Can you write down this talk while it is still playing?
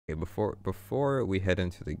Okay, before we head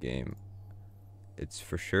into the game, it's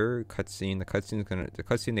for sure cutscene. The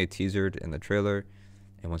cutscene they teasered in the trailer,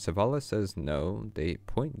 and when Zavala says no, they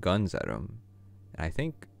point guns at him. And I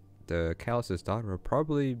think the Callus's daughter will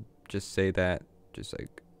probably just say that, just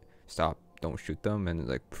like, stop, don't shoot them, and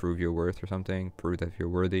like prove your worth or something, prove that you're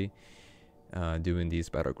worthy. Doing these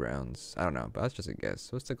battlegrounds. I don't know, but that's just a guess. So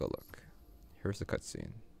let's take a look. Here's the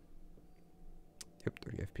cutscene. Yep,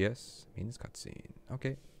 30 FPS means cutscene.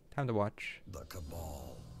 Okay, time to watch. The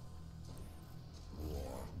Cabal,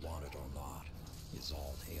 war, want it or not, is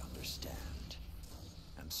all they understand.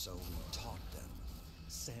 And so we taught them.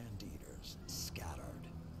 Sand eaters scattered,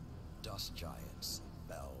 dust giants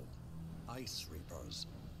felled, ice reapers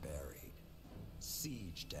buried,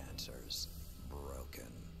 siege dancers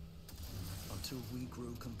broken. Until we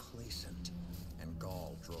grew complacent, and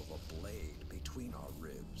Gaul drove a blade between our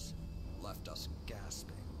ribs, left us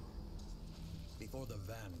gasping. Before the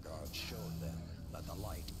vanguard showed them that the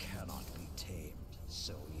light cannot be tamed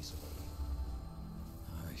so easily.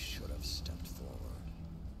 I should have stepped forward,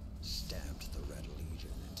 stamped the Red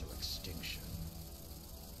Legion into extinction.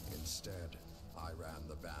 Instead, I ran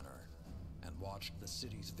the banner, and watched the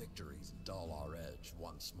city's victories dull our edge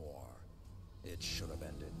once more. It should have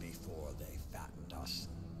ended before they fattened us,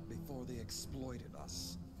 before they exploited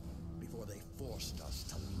us, before they forced us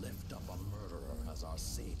to lift up a murderer as our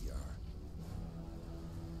savior.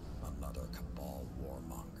 Another Cabal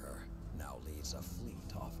warmonger now leads a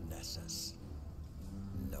fleet off Nessus.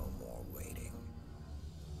 No more waiting.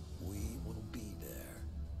 We will be there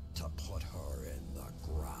to put her in the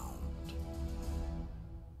ground.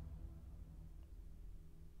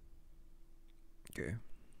 Okay.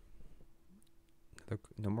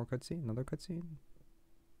 No more cutscene? Another cutscene?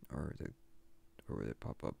 Or will it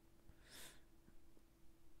pop up?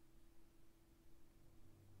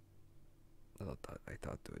 I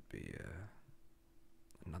thought there would be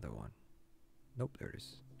another one. Nope, there it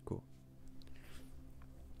is. Cool.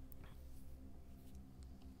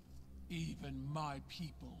 Even my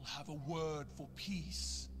people have a word for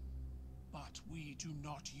peace, but we do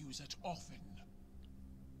not use it often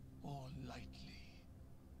or lightly.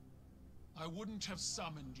 I wouldn't have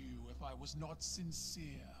summoned you if I was not sincere.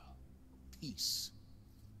 Peace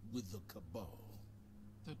with the Cabal.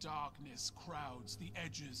 The darkness crowds the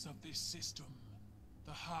edges of this system.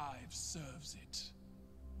 The Hive serves it.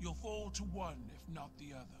 You'll fall to one, if not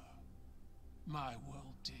the other. My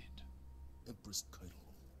world did. Empress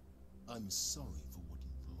Keitel, I'm sorry for what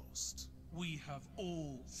you've lost. We have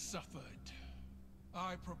all suffered.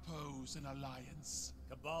 I propose an alliance.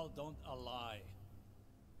 Cabal don't ally.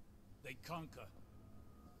 They conquer.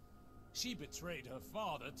 She betrayed her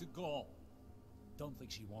father to Gaul. Don't think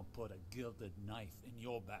she won't put a gilded knife in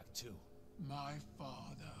your back too. My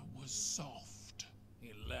father was soft.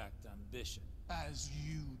 He lacked ambition. As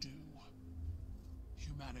you do.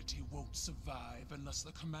 Humanity won't survive unless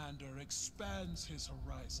the commander expands his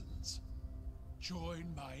horizons. Join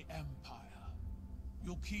my empire.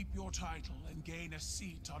 You'll keep your title and gain a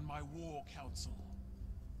seat on my war council.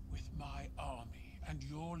 With my army and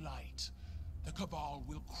your light, the Cabal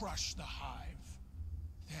will crush the Hive.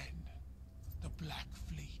 Then, the Black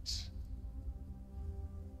Fleet.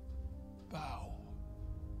 Bow.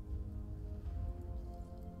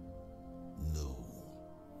 No.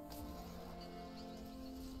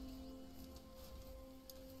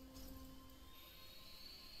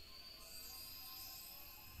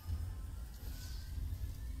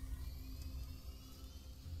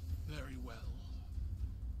 Very well.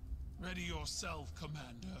 Ready yourself,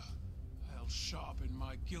 Commander. I'll sharpen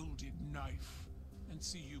my gilded knife and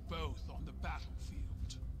see you both on the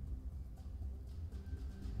battlefield.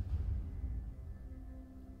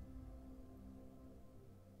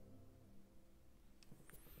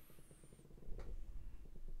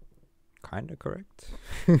 Kinda correct.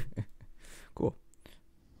 Cool.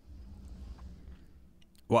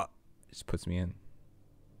 What? Just puts me in.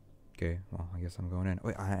 Okay, well, I guess I'm going in.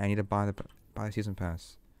 Wait, I need to buy the season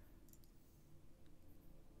pass.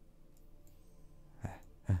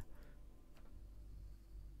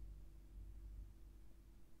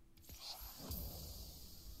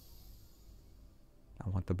 I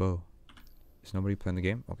want the bow. Is nobody playing the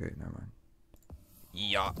game? Okay, never mind.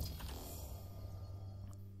 Yeah.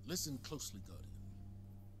 Listen closely, Guardian.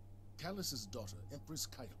 Callus's daughter, Empress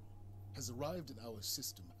Keitel, has arrived in our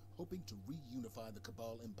system, hoping to reunify the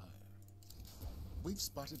Cabal Empire. We've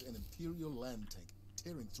spotted an Imperial land tank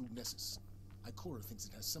tearing through Nessus. Ikora thinks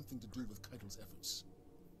it has something to do with Keitel's efforts.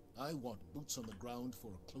 I want boots on the ground for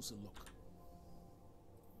a closer look.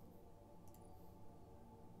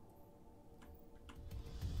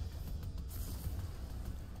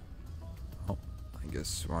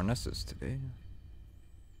 Guess we're on Nessus today.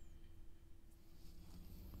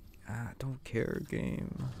 I don't care,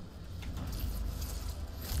 game.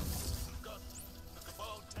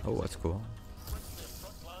 Oh, that's cool.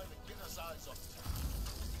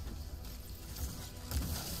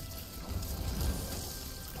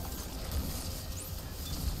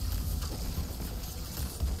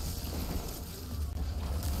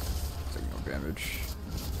 Taking no damage.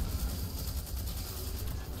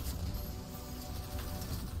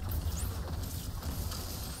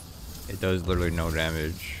 It does literally no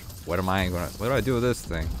damage. What do I do with this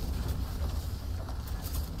thing?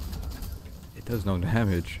 It does no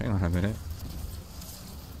damage. Hang on a minute.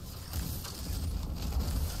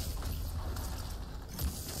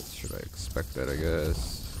 Should I expect that, I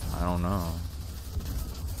guess? I don't know.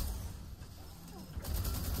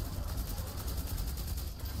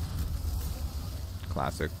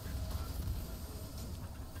 Classic.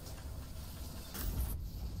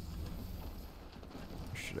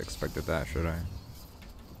 Should have expected that, should I?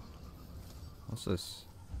 What's this?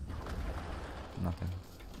 Nothing.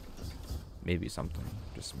 Maybe something.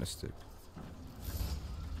 Just missed it.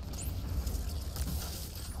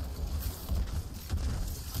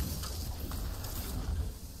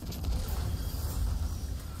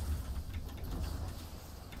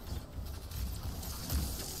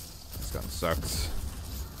 This gun sucks.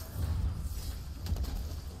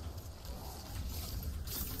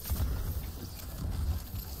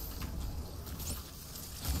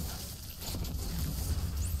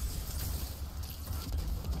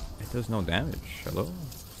 It does no damage. Hello?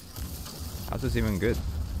 How's this even good?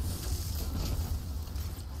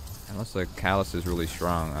 Unless the callus is really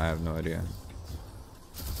strong, I have no idea.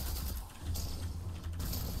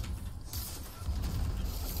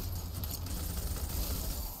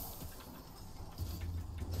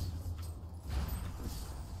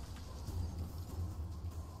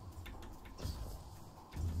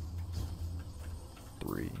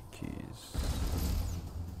 Three keys.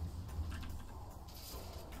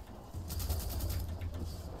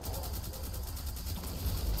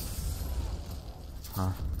 Huh.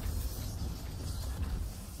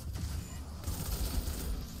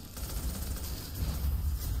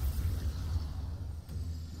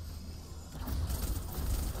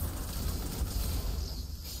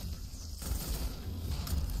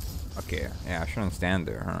 Okay, yeah, I shouldn't stand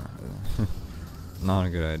there, huh? Not a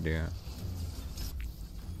good idea.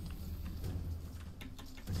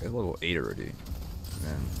 It's level 8 already.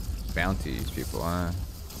 Man, bounties, people, huh?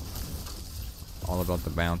 All about the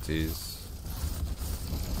bounties.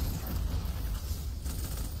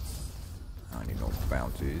 I need no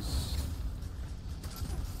bounties.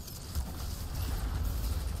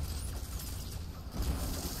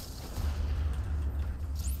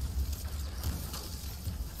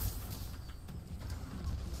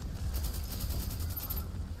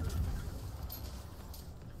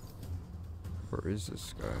 Where is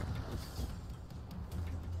this guy?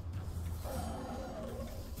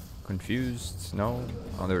 Confused? No?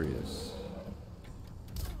 Oh, there he is.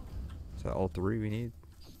 Is that all three we need?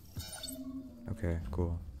 Okay,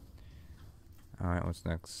 cool. Alright, what's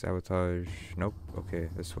next? Sabotage? Nope. Okay,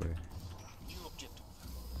 this way. New objective.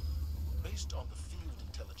 Based on the field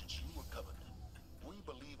intelligence you recovered, we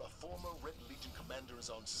believe a former Red Legion commander is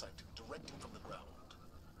on site, directing from the ground.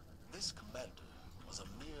 This commander was a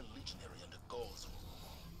mere legionary under Gaul's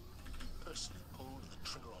rule. He personally pulled the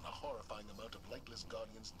trigger on a horrifying amount of legless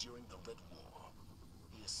guardians during the Red War.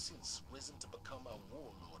 He has since risen to become a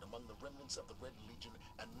warlord among the remnants of the Red Legion,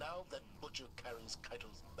 and now that butcher carries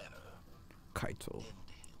Keitel's banner. Keitel. End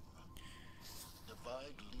him.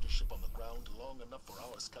 Divide leadership on the ground long enough for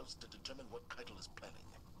our scouts to determine what Keitel is planning.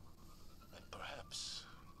 And perhaps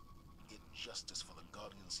get justice for the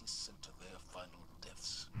guardians he sent to their final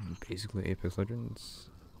deaths. Basically Apex Legends.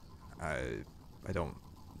 I don't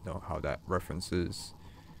know how that reference is.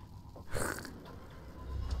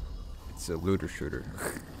 It's a looter shooter.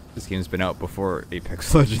 This game's been out before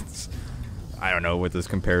Apex Legends. I don't know what this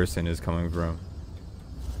comparison is coming from.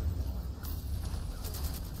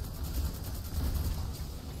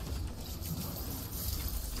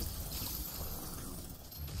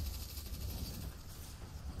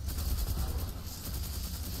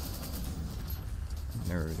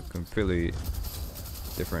 They're completely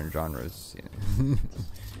different genres,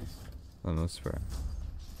 for the most part.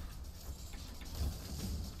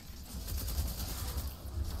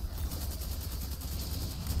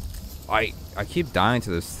 I keep dying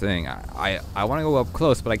to this thing. I want to go up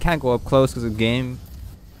close, but I can't go up close because the game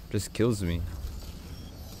just kills me.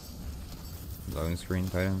 Loading screen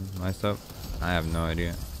Titan, my stuff. I have no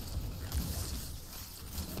idea.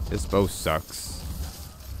 This bow sucks.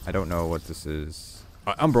 I don't know what this is.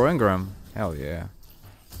 Umbro Ingram. Hell yeah.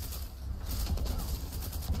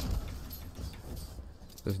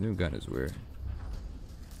 This new gun is weird.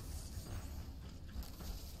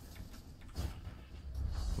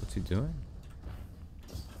 What's he doing?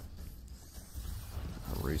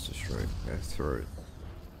 A razor strike. Gotta throw it.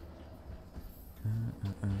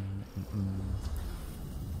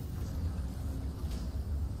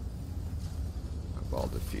 Cabal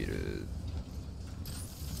defeated.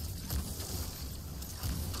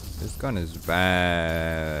 This gun is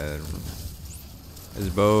bad. This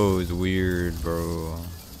bow is weird, bro.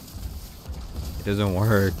 It doesn't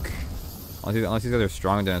work. Unless these guys are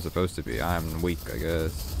stronger than it's supposed to be. I'm weak, I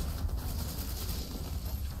guess.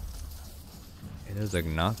 It does like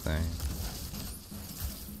nothing.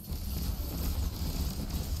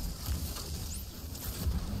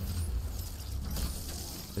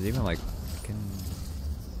 Is it even like can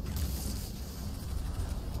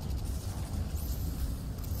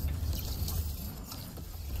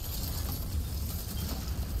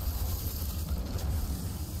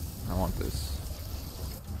I want this.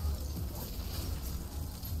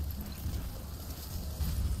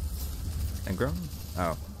 Ingram?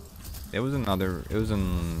 Oh. It was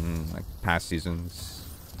in like past seasons.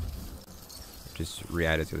 Just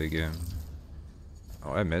re-added to the game.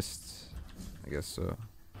 Oh, I missed. I guess so.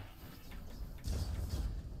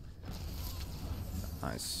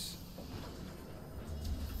 Nice.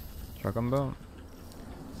 Shotgun bow?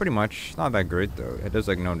 Pretty much. Not that great though. It does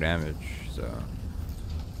like no damage, so.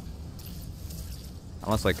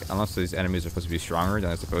 Unless these enemies are supposed to be stronger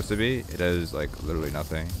than it's supposed to be, it does like literally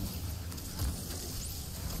nothing.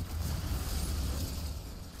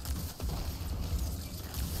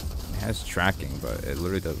 It has tracking, but it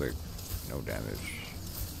literally does like no damage.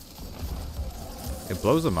 It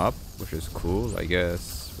blows them up, which is cool, I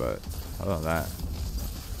guess, but other than that.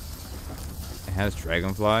 It has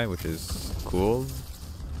Dragonfly, which is cool.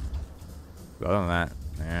 But other than that,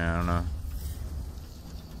 I don't know.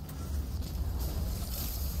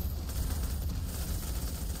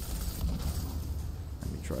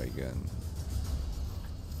 Let me try again.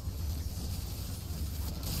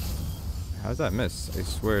 How's that miss? I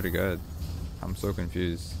swear to God. I'm so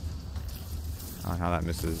confused on how that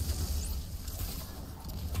misses.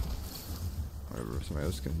 Whatever, somebody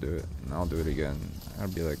else can do it, and I'll do it again. I'll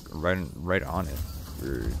be like right on it.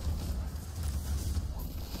 Weird.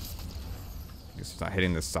 I guess it's not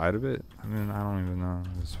hitting the side of it. I mean, I don't even know.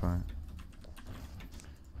 It's fine.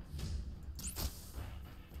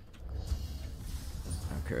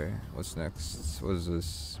 Okay, what's next? What is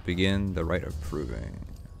this? Begin the rite of proving.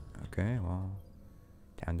 Okay, well,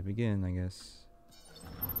 time to begin, I guess.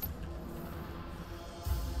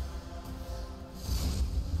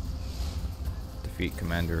 Defeat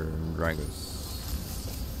Commander Dragos.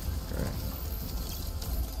 Okay.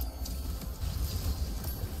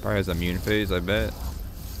 Probably has immune phase, I bet.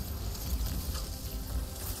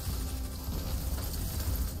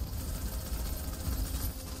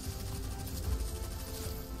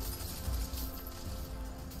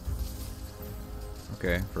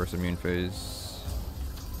 Okay, first immune phase.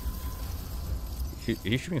 Is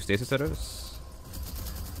he shooting stasis at us?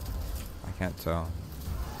 I can't tell.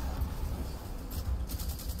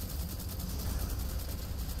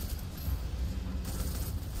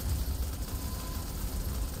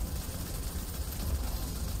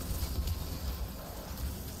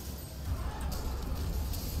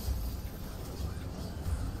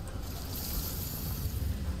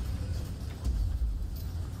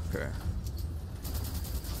 Okay.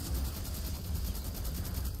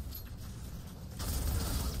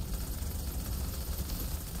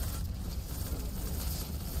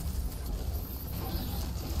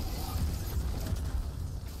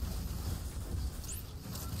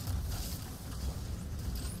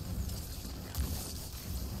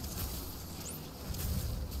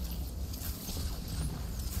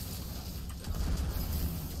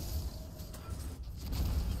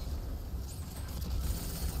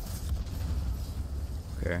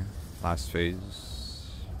 Okay, last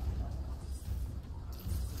phase.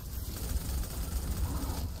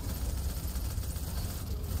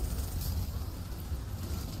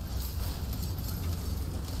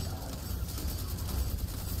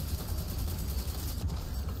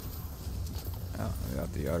 Oh, we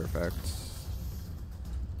got the artifacts.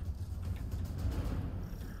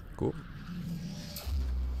 Cool.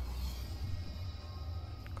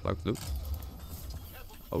 Collect loot.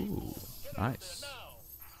 Oh, nice.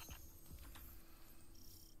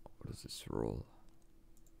 What does this roll?